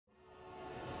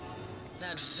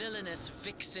That villainous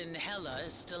vixen Hela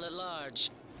is still at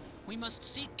large. We must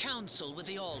seek counsel with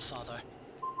the Allfather.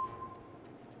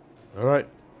 Alright.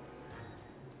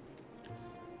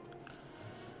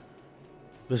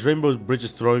 This rainbow bridge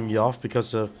is throwing me off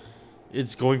because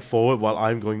it's going forward while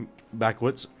I'm going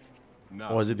backwards.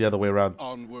 Now, or is it the other way around?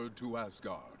 Onward to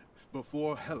Asgard,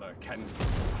 before Hela can...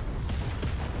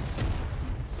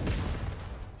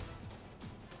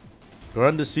 We're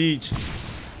under siege. Heads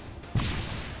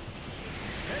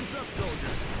up,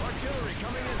 soldiers. Artillery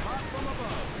coming in hot from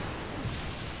above.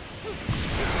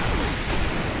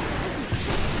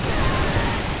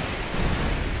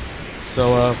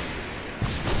 So,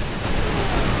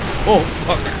 oh,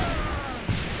 fuck.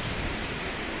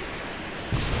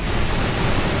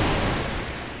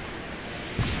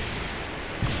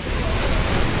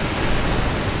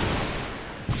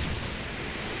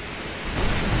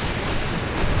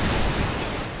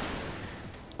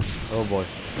 Oh, boy.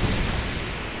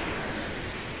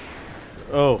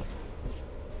 Oh.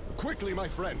 Quickly, my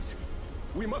friends.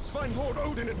 We must find Lord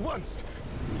Odin at once.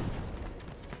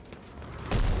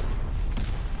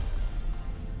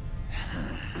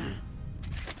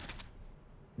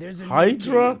 There's a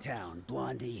Hydra? new king in town,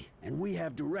 Blondie, and we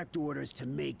have direct orders to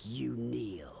make you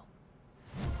kneel.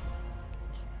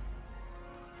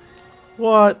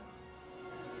 What?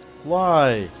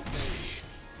 Why?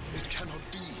 It cannot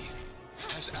be.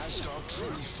 Has Asgard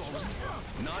truly fallen?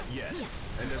 Not yet.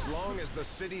 And as long as the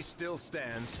city still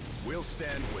stands, we'll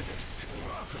stand with it.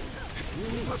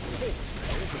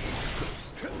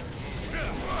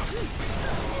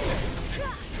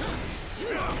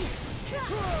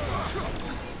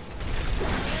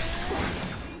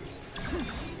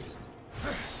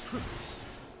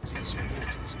 These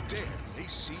mortals dare lay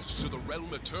siege to the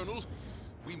realm eternal?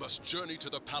 We must journey to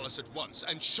the palace at once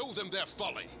and show them their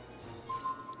folly.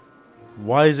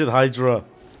 Why is it Hydra?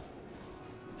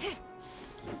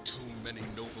 Too many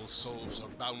noble souls are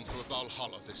bound for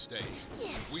Valhalla this day.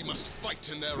 We must fight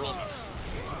in their honor.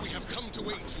 We have come to aid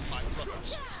you, my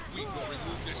brothers. We will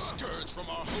remove this scourge from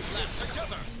our homeland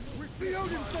together. The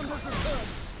Odin Son has returned,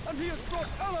 and he has brought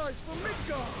allies from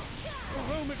Midgard. The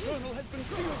realm eternal has been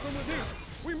sealed from within.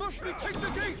 We must retake the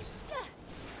gates.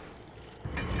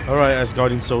 Alright,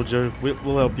 Asgardian soldier,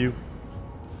 we'll help you.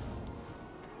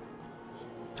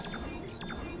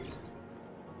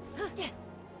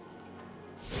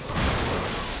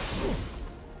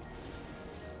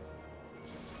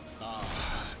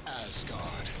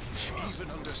 Asgard, even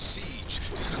under siege,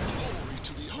 'tis a glory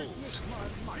to behold.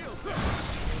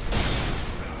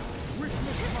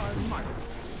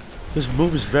 This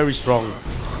move is very strong.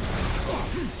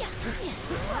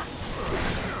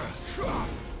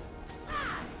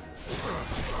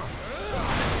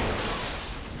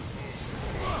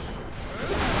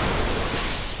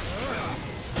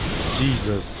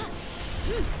 Jesus.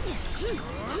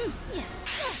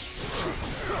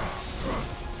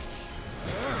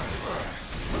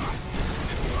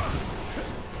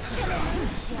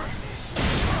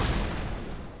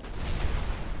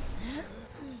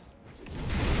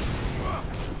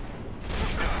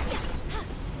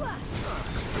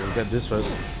 We'll get this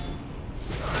first.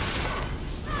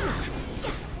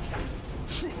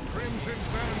 Crimson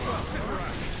bands of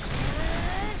Sithrak.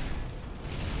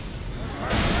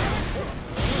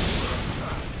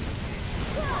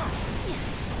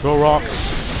 Throw rocks.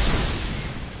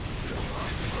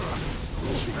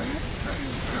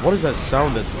 What is that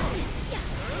sound that's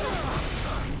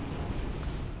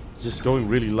just going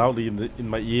really loudly in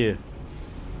my ear?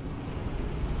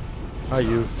 Hi,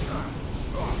 you.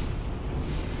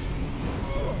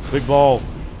 Big ball.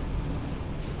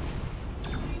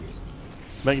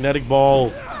 Magnetic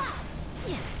ball.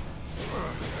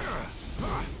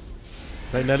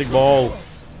 Magnetic ball.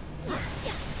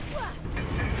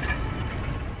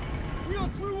 We are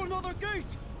through another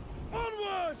gate.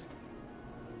 Onward!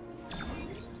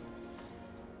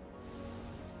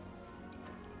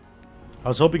 I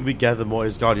was hoping we gather more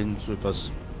Asgardians with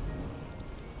us.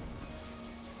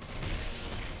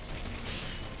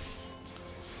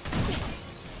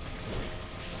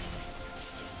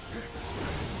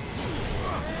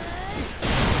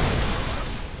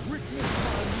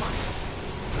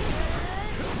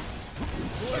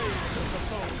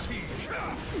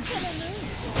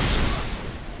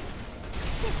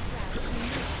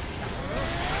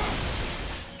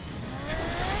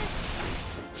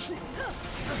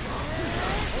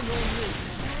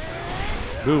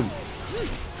 Boom.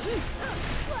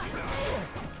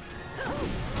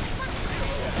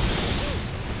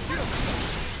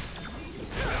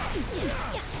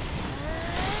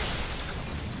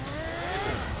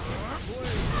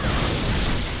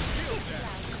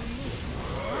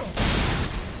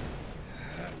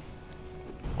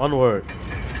 Onward.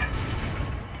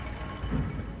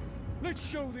 Let's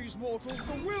show these mortals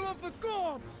the will of the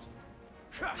gods!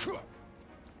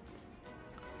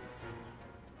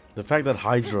 The fact that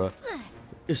Hydra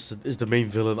is the main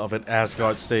villain of an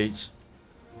Asgard stage.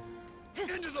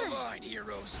 Into the line,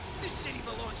 heroes! This city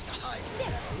belongs to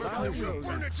Hydra! We'll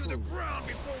burn it to the ground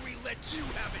before we let you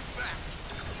have it back!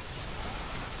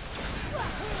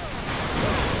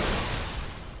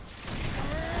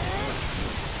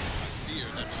 Fear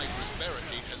that Hydra's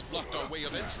barricade has blocked our way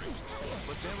of entry.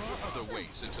 But there are other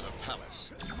ways into the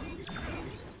palace.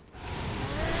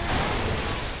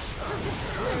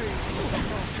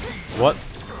 What?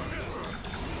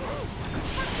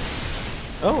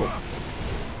 Oh.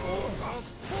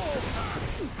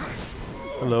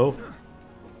 Hello.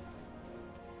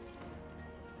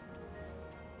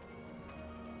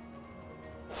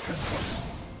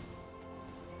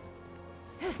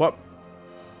 What?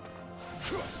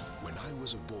 When I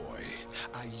was a boy,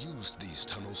 I used these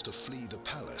tunnels to flee the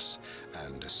palace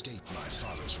and escape my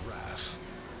father's wrath.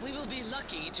 We will be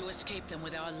lucky to escape them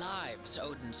with our lives,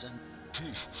 Odinson.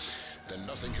 Then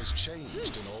nothing has changed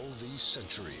in all these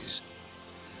centuries.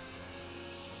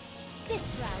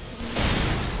 This route.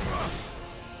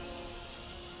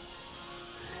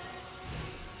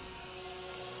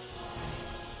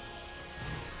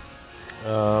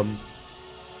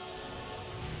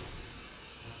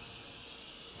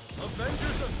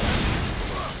 Avengers ascend!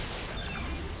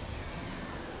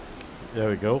 There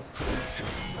we go.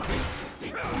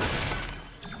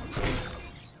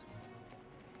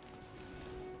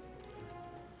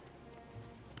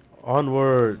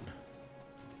 Onward.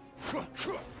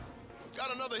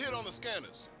 Got another hit on the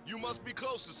scanners. You must be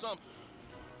close to something.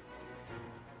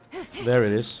 There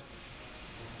it is.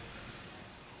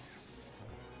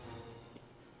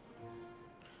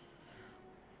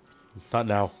 Not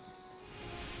now.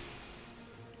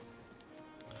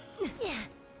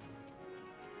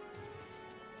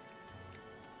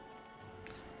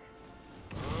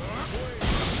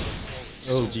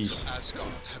 Oh, jeez. Asgard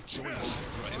have joined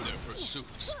Hydra in their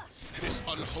pursuits. This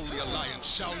unholy alliance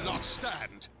shall not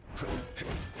stand.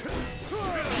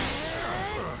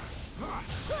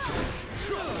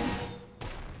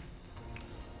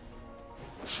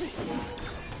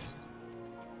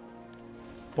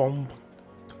 Bomb.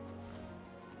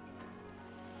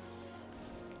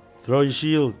 Throw your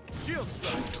shield.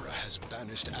 Hydra has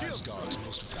banished Asgard's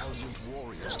most valiant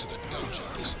warriors to the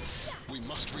dungeons. We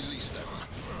must release them.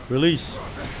 Release.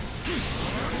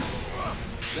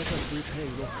 Let us repay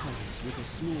your kindness with a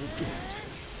small gift.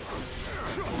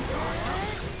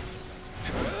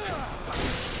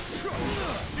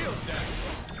 Shield dash!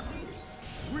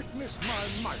 Witness my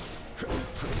might!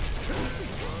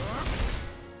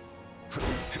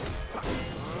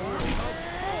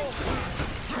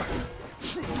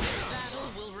 This battle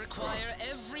will require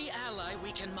every ally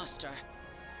we can muster.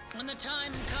 When the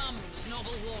time comes,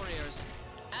 noble warriors,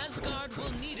 Asgard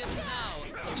will need us now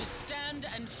to stand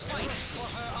and fight for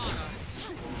her honor.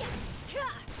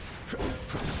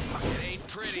 It ain't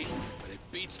pretty, but it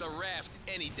beats the raft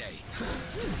any day.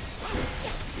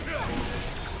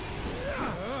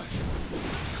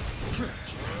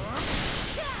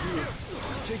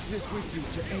 Take this with you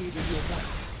to aid in your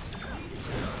battle.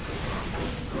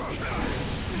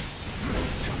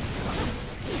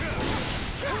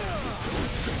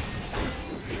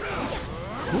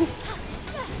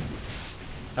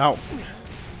 Ow.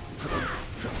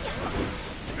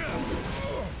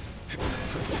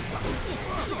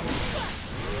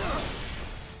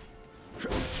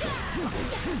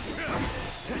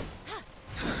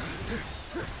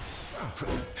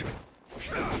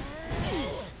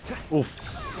 Oof.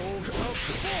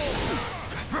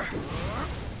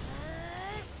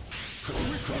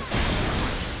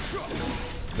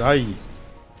 Die.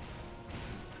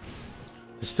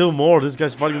 There's still more. This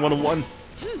guy's fighting one-on-one.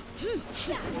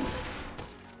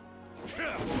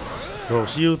 Throw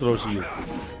shield, throw shield.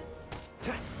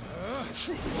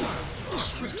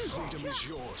 Freedom is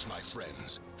yours, my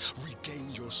friends.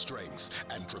 Regain your strength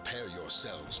and prepare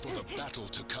yourselves for the battle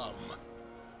to come.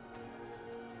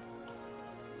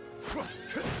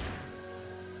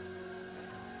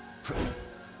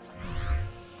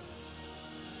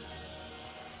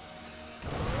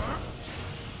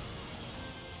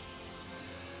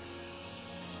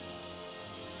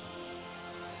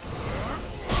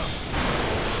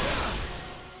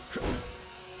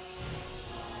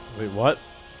 Wait, what?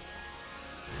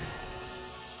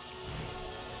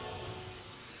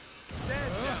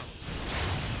 Stand down!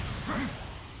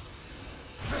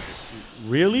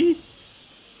 Really?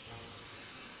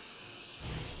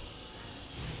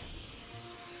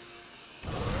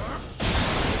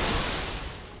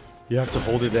 You have to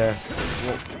hold it there.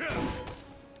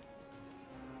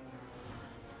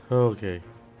 Okay.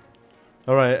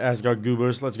 Alright, Asgard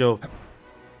goobers, let's go.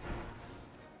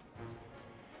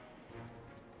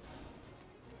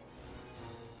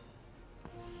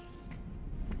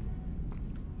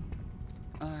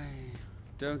 I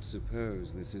don't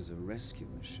suppose this is a rescue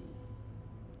mission.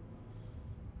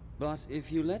 But if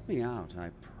you let me out, I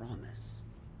promise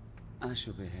I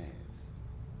shall behave.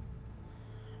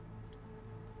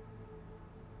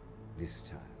 This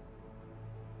time.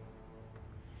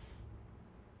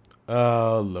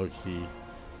 Loki.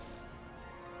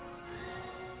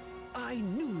 I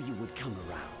knew you would come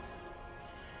around.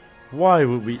 Why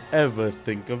would we ever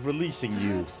think of releasing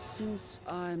you? Perhaps since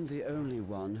I'm the only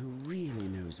one who really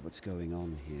knows what's going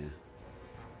on here.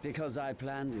 Because I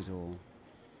planned it all.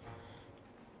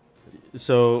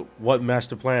 So, what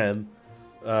master plan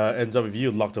ends up with you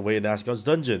locked away in Asgard's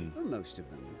dungeon? Well, most of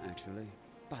them, actually.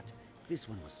 But this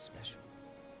one was special.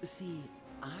 See,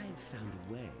 I've found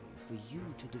a way for you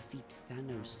to defeat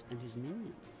Thanos and his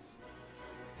minions.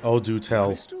 Oh, do tell.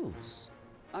 Crystals.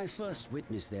 I first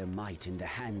witnessed their might in the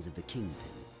hands of the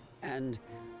Kingpin. And,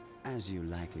 as you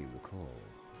likely recall,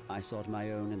 I sought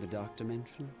my own in the Dark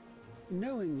Dimension.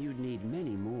 Knowing you'd need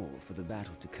many more for the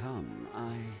battle to come,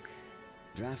 I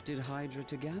drafted Hydra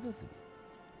to gather them.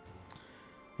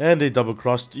 And they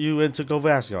double-crossed you and took over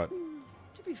Asgard.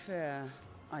 To be fair,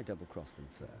 I double-crossed them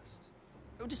first.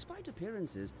 Oh, despite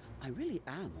appearances, I really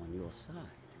am on your side.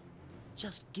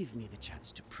 Just give me the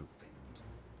chance to prove it.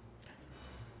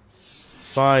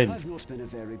 Fine. I've not been a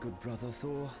very good brother,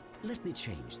 Thor. Let me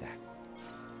change that.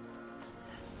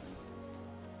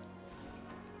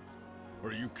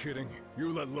 Are you kidding?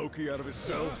 You let Loki out of his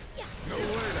cell? No way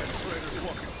that traitor's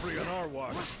walking free on our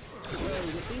watch. Well,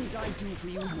 the things I do for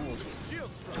you mortals.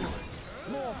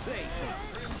 More play for you.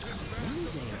 One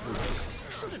day of the week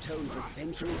should atone for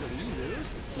centuries of evil.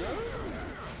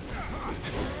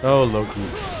 Oh, Loki.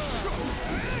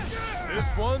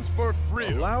 This one's for free.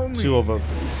 Allow me. Two of them.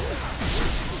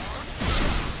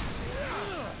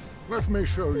 Let me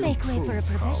show you. Make way for a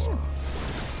professional.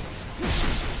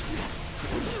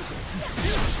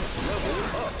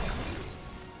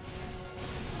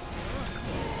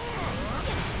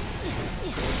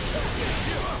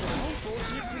 How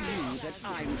fortunate for you that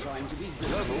I'm trying to be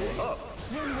good. Level up.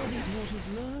 When will these mortals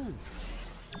learn?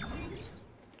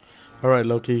 Alright,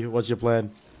 Loki, what's your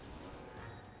plan?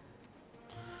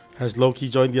 Has Loki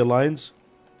joined the Alliance?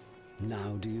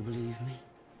 Now do you believe me?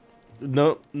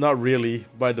 No, not really,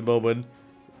 by the moment.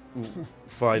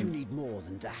 Fine. You need more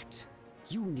than that.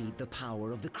 You need the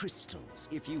power of the crystals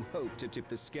if you hope to tip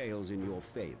the scales in your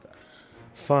favor.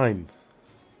 Fine.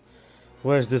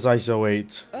 Where's this ISO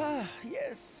 8? Ah,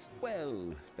 yes.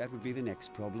 Well, that would be the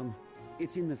next problem.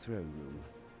 It's in the throne room.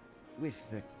 With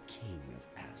the King of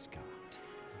Asgard.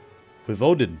 With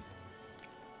Odin.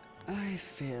 I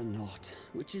fear not,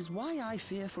 which is why I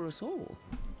fear for us all.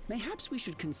 Mayhaps we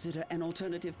should consider an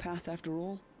alternative path after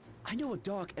all. I know a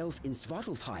dark elf in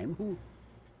Svartalfheim who...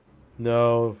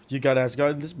 No, you got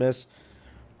Asgard in this mess.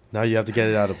 Now you have to get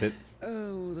it out of it.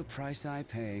 Oh, the price I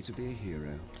pay to be a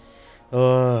hero.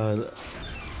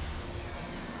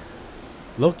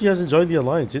 Loki hasn't joined the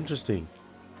Alliance. Interesting.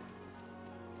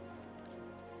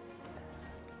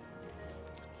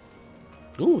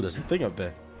 Ooh, there's a thing up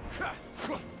there.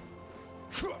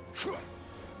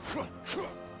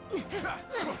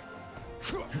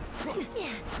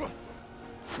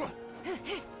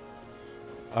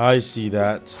 I see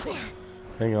that.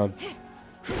 Hang on.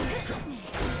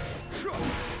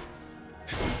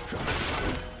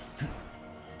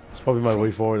 It's probably my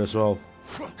way forward as well.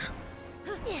 Forge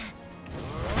ahead.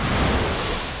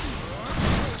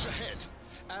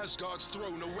 Asgard's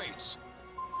throne awaits.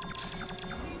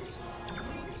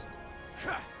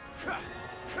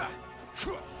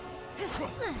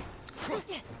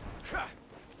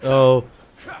 Oh,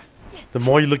 the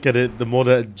more you look at it, the more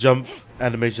that jump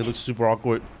animation looks super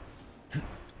awkward.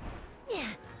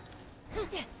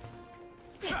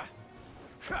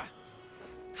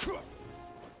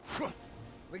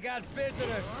 We got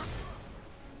visitors.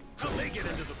 How'd they get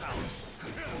into the palace?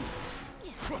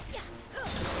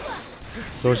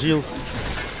 Throw a shield.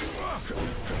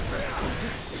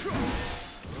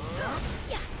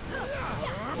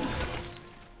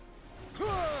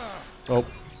 Oh.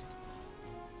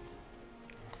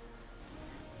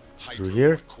 Hydra Through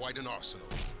here? are quite an arsenal,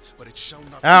 but it shall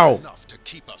not Ow. be enough to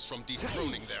keep us from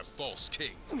dethroning their false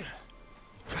king.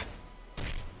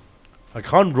 I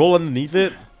can't roll underneath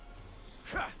it?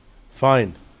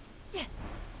 Fine.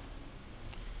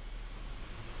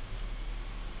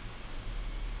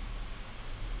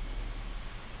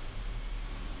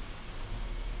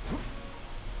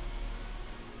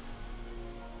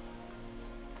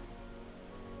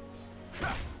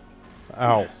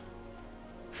 Ow.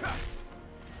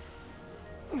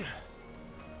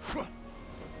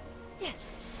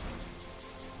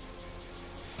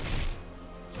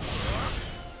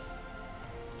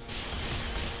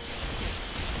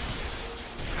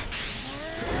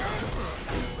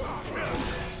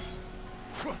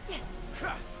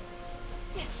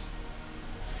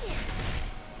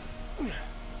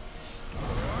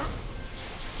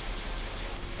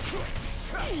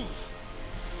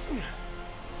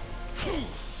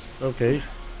 Okay.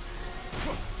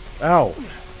 Ow.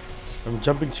 I'm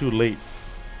jumping too late.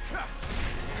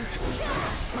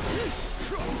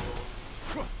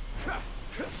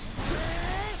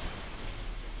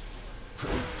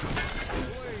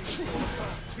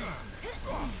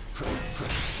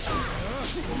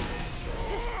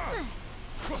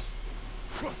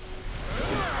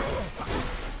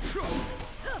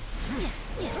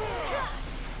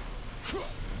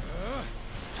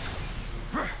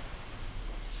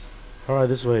 Alright,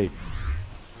 this way.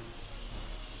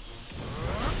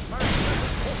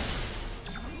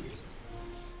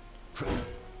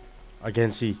 I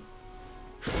can't see.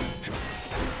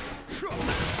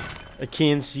 I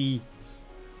can't see.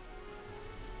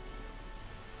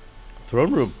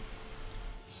 Throne room.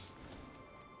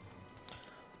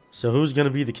 So who's gonna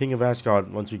be the king of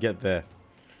Asgard once we get there?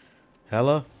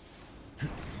 Hela?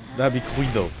 That'd be Queen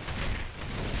though.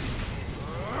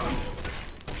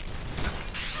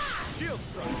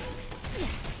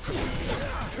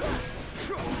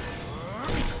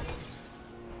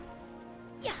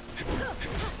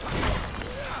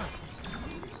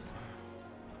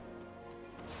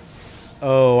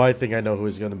 Oh, I think I know who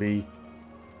it's gonna be.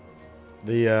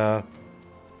 The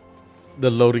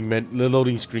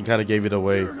loading screen kind of gave it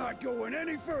away. We're not going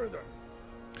any further.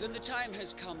 Then the time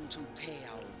has come to pay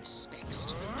our respects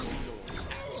to the new Lord of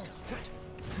Asgard.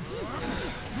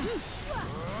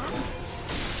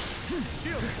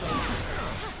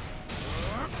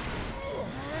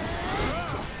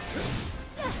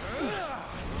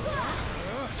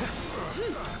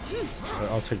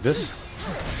 I'll take this.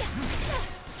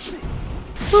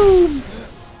 Boom!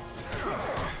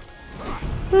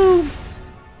 Boom!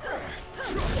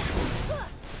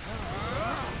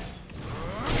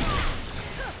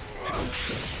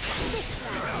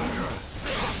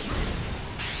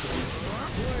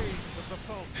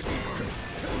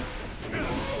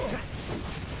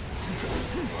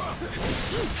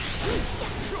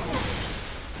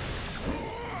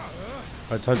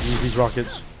 Alright, time to use these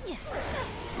rockets.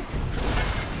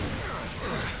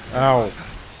 Ow.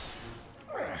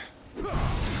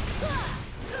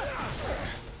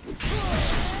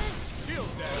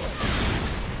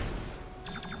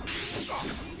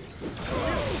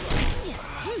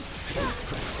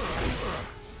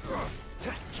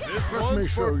 Let me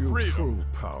show you true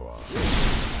power.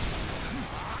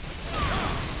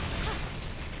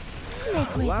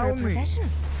 Make way Allow for a me. professional.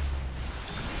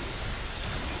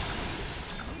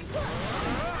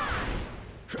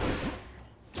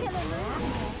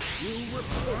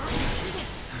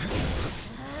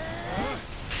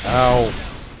 Ow.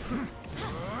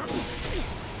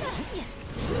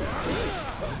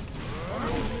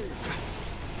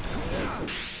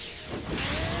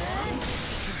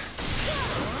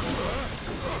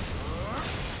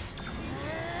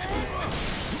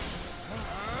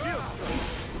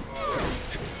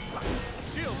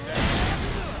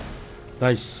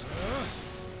 Nice.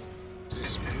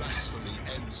 This blasphemy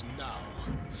ends now.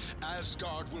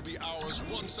 Asgard will be ours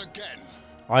once again.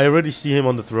 I already see him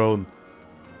on the throne.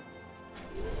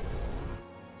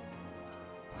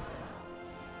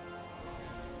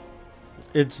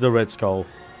 It's the Red Skull.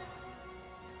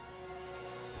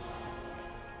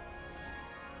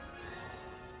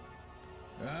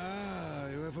 Ah,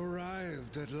 you have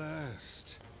arrived at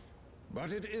last.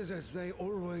 But it is as they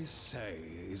always say,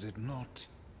 is it not?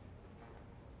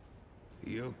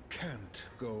 You can't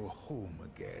go home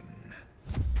again.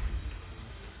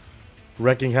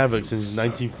 Wrecking havoc since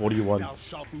 1941. Thou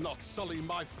shalt not sully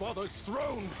my father's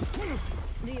throne.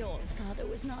 The All-Father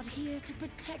was not here to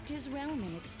protect his realm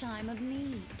in its time of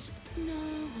need,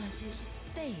 nor was his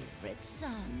favorite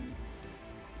son.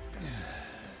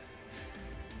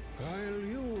 While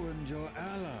you and your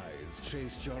allies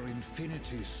chased your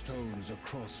Infinity Stones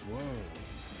across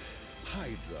worlds,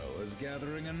 Hydra was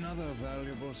gathering another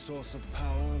valuable source of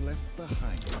power left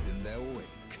behind in their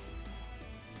wake.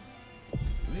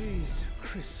 These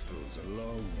crystals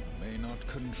alone may not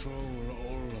control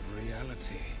all of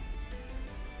reality.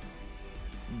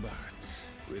 But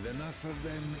with enough of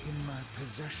them in my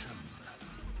possession,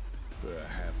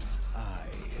 perhaps I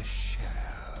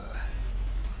shall.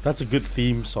 That's a good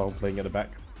theme song playing at the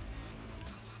back.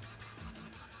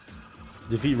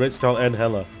 Defeat Red Skull and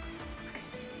Hela.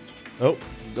 Oh,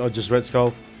 just Red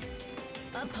Skull.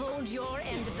 Uphold your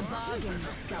end of the bargain,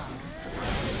 Skull.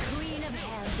 The Queen of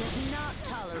Hell does not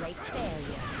tolerate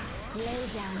failure. Lay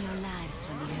down your lives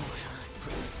for the mortals,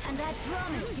 and I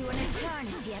promise you an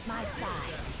eternity at my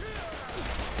side.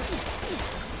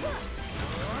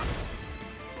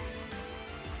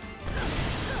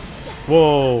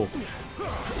 Whoa!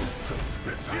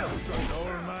 In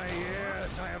all my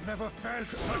years, I have never felt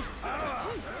such power.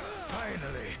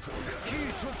 Finally, the key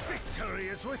to victory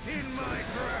is within my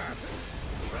grasp.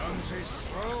 From this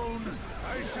throne,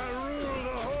 I shall rule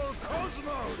the whole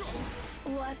cosmos.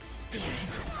 What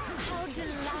spirit? How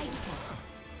delightful.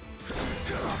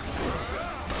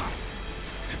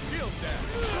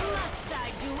 Must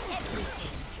I do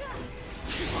everything?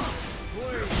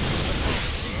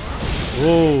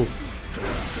 Whoa!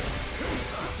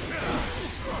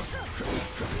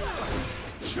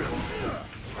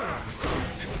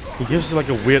 He gives you like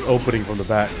a weird opening from the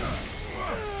back.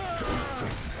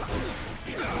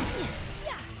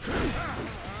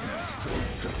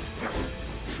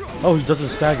 Oh, he doesn't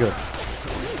stagger.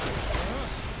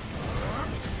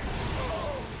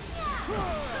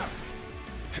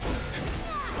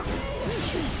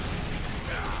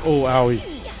 Oh, owie.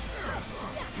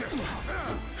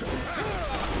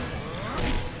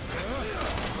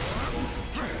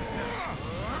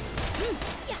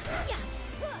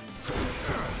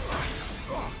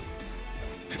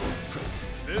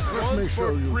 Let me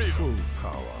show you true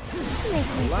power.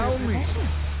 Allow me. Such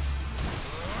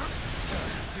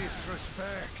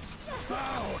disrespect.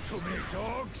 Bow to me,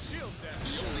 dogs. The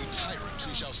only tyrant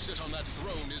who shall sit on that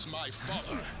throne is my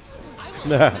father. I will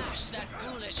smash that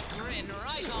ghoulish grin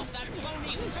right off that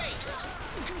phony face.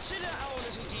 Consider our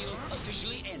little deal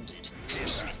officially ended.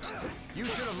 Kiss it. You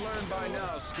should have learned by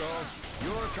now, Skull.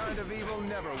 Your kind of evil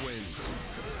never wins.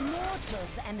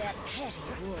 Mortals and their petty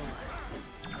wars.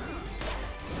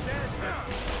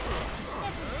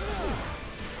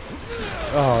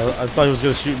 Oh, I thought he was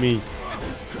gonna shoot me.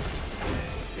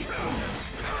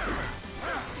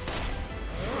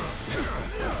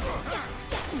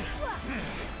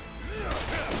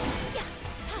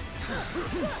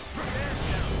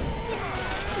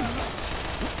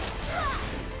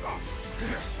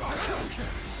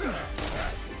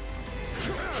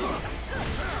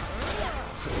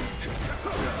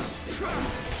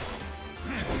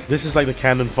 This is like the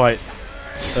canon fight.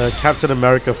 Captain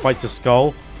America fights the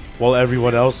Skull, while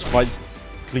everyone else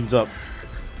cleans up.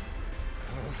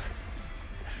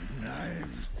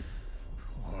 Nine.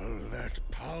 All that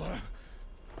power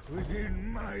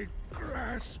within my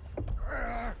grasp.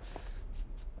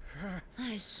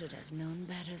 I should have known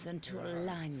better than to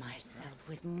align myself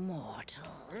with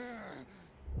mortals.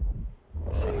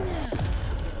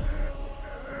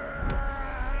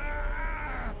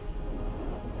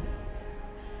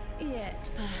 Yet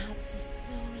perhaps a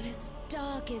soul as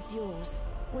dark as yours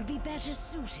would be better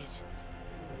suited.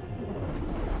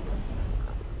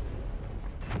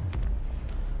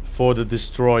 For the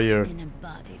Destroyer. In a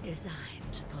body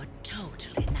designed for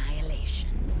total annihilation.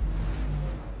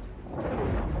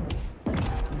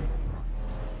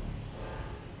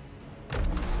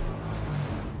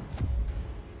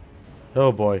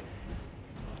 Oh boy.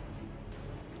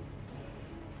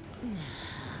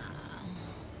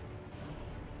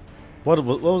 What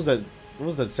was that? What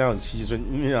was that sound? She just went.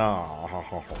 The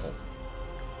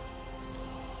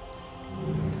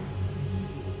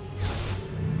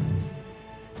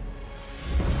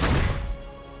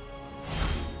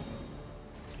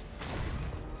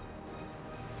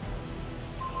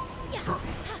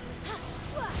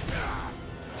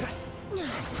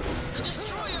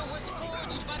Destroyer was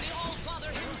forged by the All-Father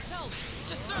himself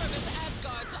to serve as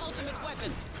Asgard's ultimate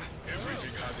weapon.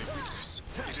 Everything has a weakness.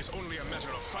 It is only a matter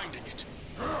of finding it.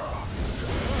 I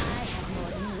have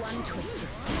more than one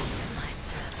twisted soul in my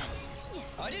service.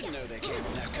 I didn't know they came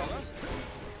in that color.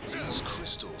 These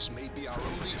crystals may be our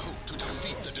only hope to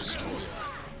defeat the Destroyer.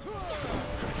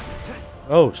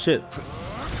 Oh shit.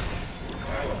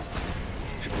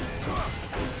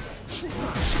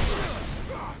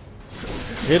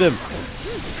 Hit him.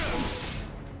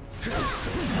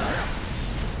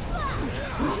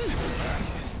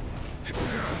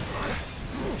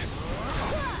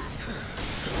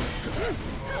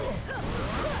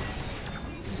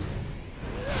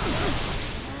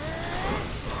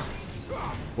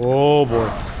 Oh boy.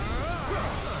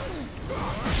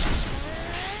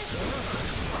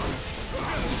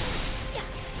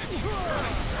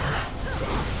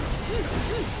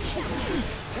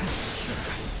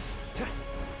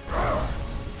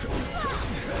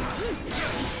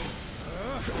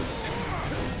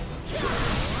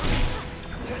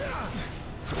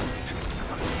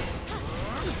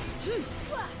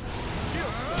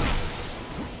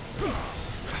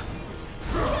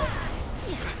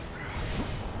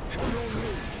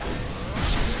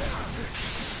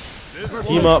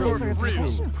 Team up.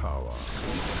 Power.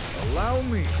 Allow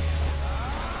me.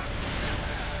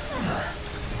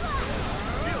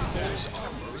 This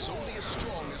armor is only as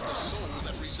strong as the soul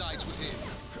that resides within.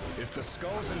 If the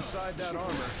skull's inside that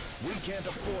armor, we can't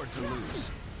afford to lose.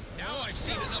 Now I've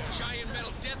seen enough giant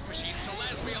metal death machines to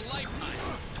last me a lifetime.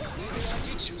 Maybe I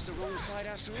did choose the wrong side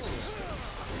after all.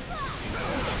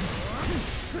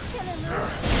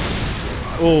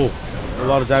 Oh, a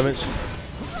lot of damage.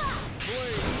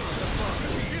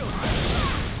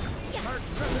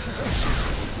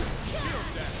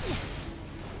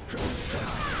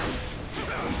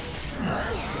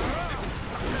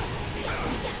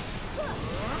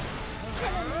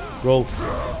 Roll.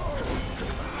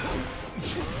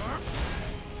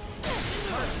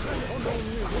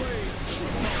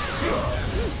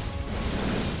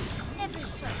 Every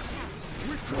shot counts.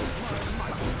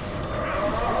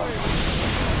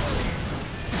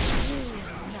 You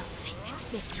will not take this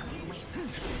victory away from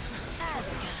me.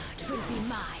 Asgard will be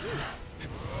mine.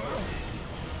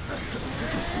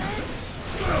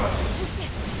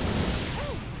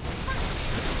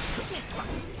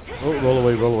 Oh, roll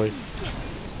away, roll away.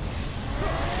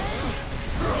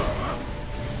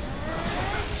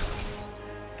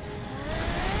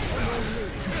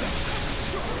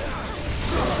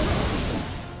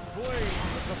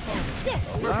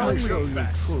 I'll show you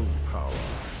true power.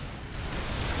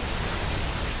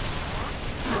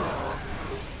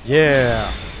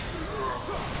 Yeah.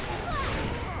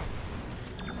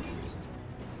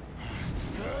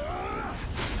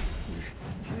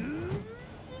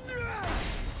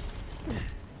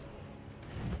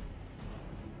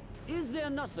 Is there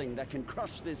nothing that can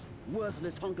crush this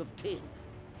worthless hunk of tin?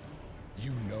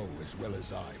 You know as well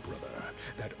as I, brother,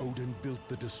 that Odin built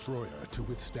the destroyer to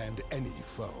withstand any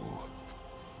foe.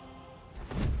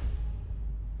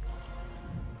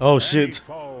 Oh shit.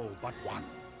 Foe but one.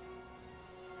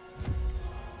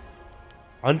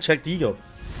 Unchecked ego.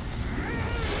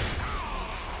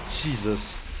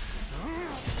 Jesus.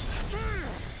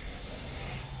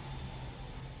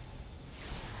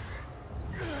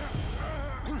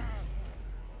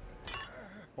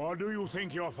 Or do you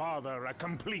think your father a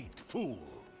complete fool?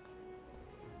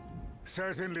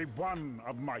 Certainly one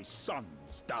of my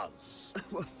sons does.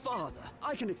 Well, Father,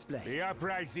 I can explain. The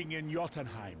uprising in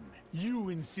Jotunheim, you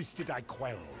insisted I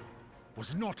quell,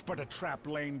 was not but a trap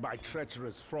laid by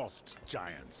treacherous frost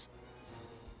giants,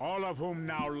 all of whom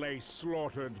now lay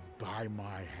slaughtered by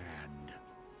my hand.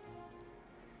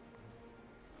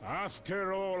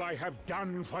 After all I have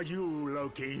done for you,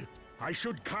 Loki, I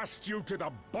should cast you to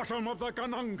the bottom of the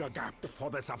Kananga Gap for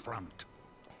this affront.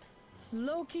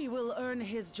 Loki will earn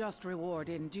his just reward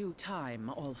in due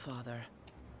time, Allfather.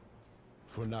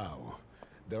 For now,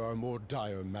 there are more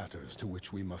dire matters to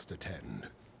which we must attend.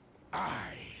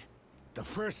 Aye, the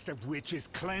first of which is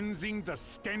cleansing the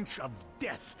stench of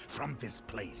death from this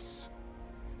place.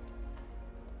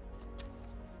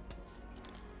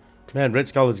 Man, Red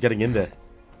Skull is getting in there.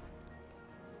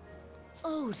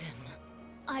 Odin,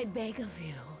 I beg of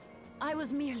you. I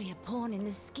was merely a pawn in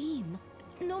this scheme.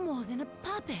 No more than a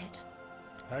puppet.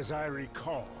 As I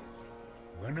recall,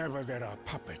 whenever there are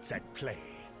puppets at play,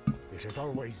 it has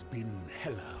always been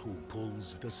Hela who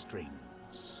pulls the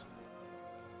strings.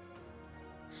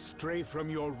 Stray from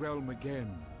your realm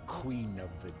again, Queen of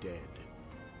the Dead,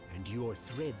 and your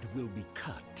thread will be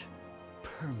cut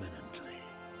permanently.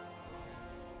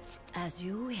 As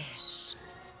you wish,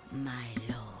 my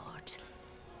lord.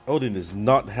 Odin is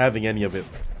not having any of it.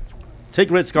 Take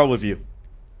Red Skull with you.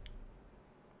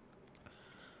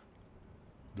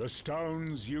 The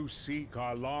stones you seek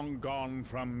are long gone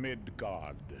from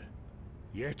Midgard.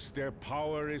 Yet their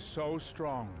power is so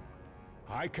strong.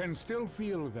 I can still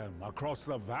feel them across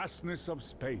the vastness of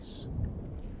space.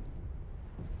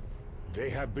 They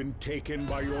have been taken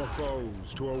by your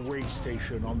foes to a way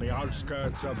station on the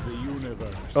outskirts of the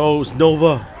universe. Oh, it's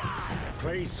Nova. A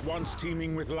place once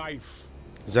teeming with life.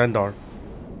 Xandar.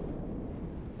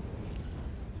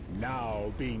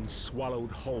 Now being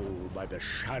swallowed whole by the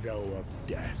shadow of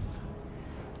death.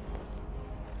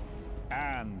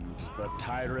 And the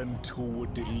tyrant who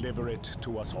would deliver it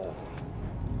to us all.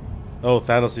 Oh,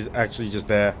 Thanos is actually just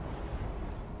there.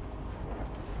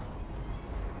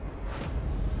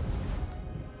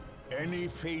 Any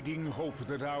fading hope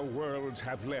that our worlds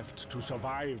have left to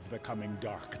survive the coming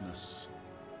darkness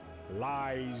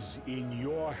lies in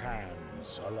your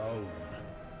hands alone.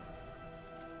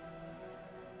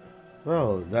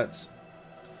 Well, that's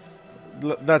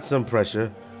some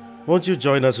pressure. Won't you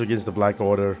join us against the Black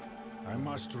Order? I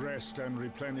must rest and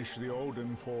replenish the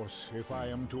Odin force if I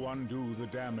am to undo the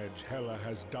damage Hela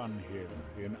has done here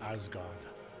in Asgard.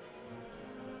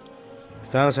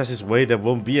 If Thanos has his way, there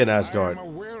won't be an Asgard. I am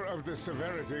aware of the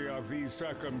severity of these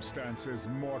circumstances,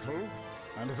 mortal.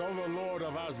 And though the Lord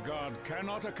of Asgard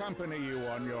cannot accompany you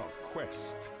on your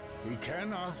quest, he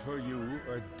can offer you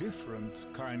a different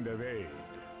kind of aid.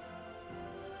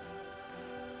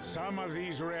 Some of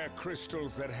these rare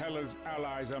crystals that Hela's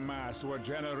allies amassed were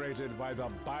generated by the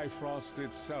Bifrost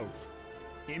itself,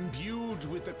 imbued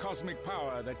with the cosmic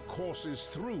power that courses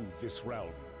through this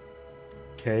realm.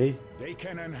 Okay. They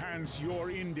can enhance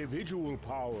your individual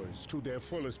powers to their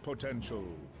fullest potential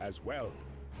as well.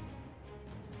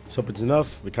 Let's hope it's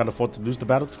enough. We can't afford to lose the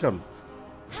battle to come.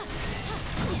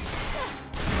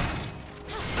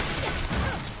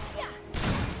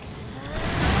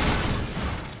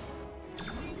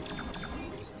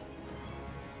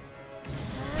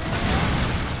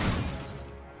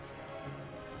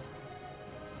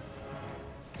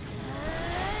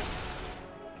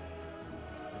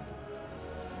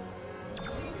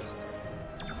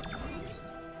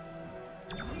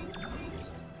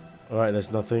 Alright,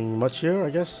 there's nothing much here, I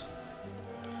guess.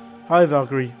 Hi,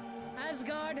 Valkyrie.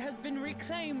 Asgard has been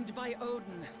reclaimed by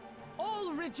Odin.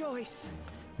 All rejoice.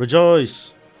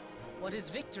 Rejoice! What is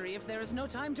victory if there is no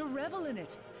time to revel in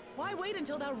it? Why wait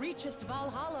until thou reachest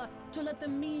Valhalla to let the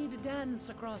mead dance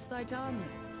across thy tongue?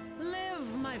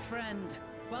 Live, my friend,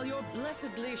 while your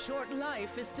blessedly short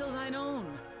life is still thine own.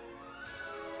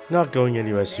 Not going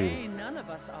anywhere Nay, soon. none of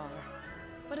us are.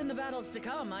 But in the battles to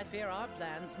come, I fear our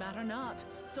plans matter not.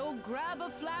 So grab a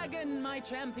flagon, my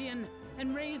champion,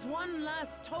 and raise one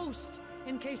last toast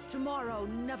in case tomorrow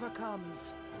never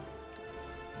comes.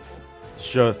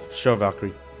 Sure,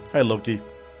 Valkyrie. Hi, Loki.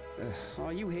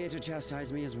 Are you here to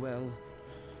chastise me as well?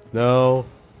 No.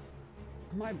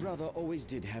 My brother always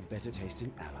did have better taste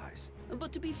in allies.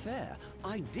 But to be fair,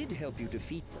 I did help you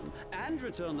defeat them and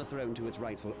return the throne to its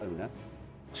rightful owner.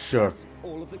 Sure. Plus,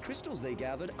 all of the crystals they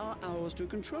gathered are ours to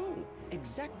control,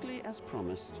 exactly as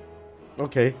promised.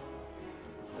 Okay.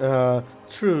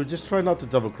 True. Just try not to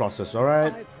double-cross us,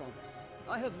 alright? I promise.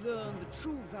 I have learned the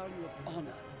true value of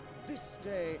honor this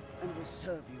day and will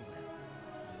serve you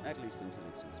well. At least until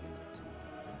it suits me not to.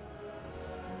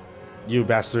 You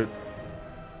bastard.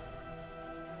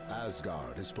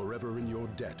 Asgard is forever in your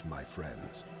debt, my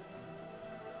friends.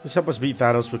 Just help us beat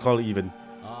Thanos, we'll call it even.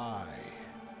 Aye.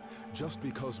 Just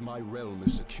because my realm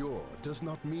is secure does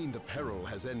not mean the peril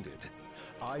has ended.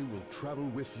 I will travel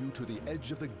with you to the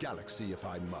edge of the galaxy if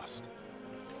I must.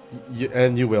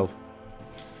 And you will.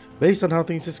 Based on how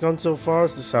things have gone so far,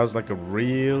 this sounds like a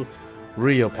real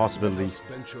possibility. Let us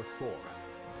venture forth.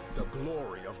 The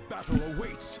glory of battle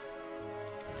awaits.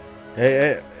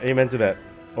 Hey, amen to that.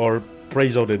 Or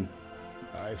praise Odin.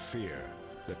 I fear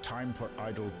the time for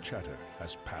idle chatter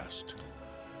has passed.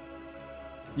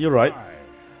 You're right.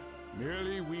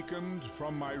 Merely weakened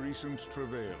from my recent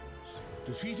travails.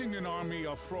 Defeating an army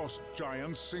of frost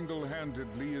giants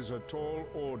single-handedly is a tall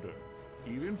order,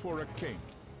 even for a king.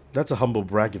 That's a humble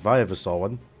brag if I ever saw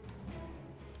one.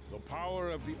 The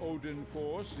power of the Odin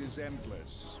force is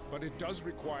endless, but it does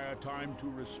require time to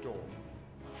restore.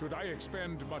 Should I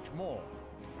expend much more,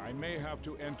 I may have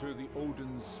to enter the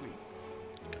Odin sleep.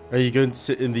 Are you going to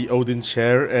sit in the Odin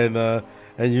chair and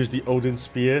use the Odin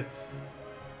spear?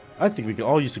 I think we can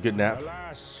all use a good nap.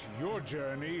 Alas, your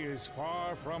journey is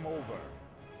far from over.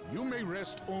 You may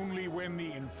rest only when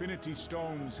the Infinity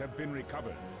Stones have been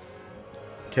recovered.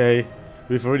 Okay,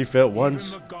 we've already failed once.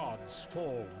 Even the gods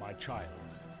fall, my child.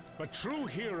 But true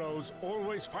heroes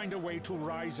always find a way to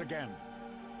rise again.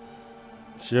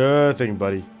 Sure thing,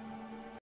 buddy.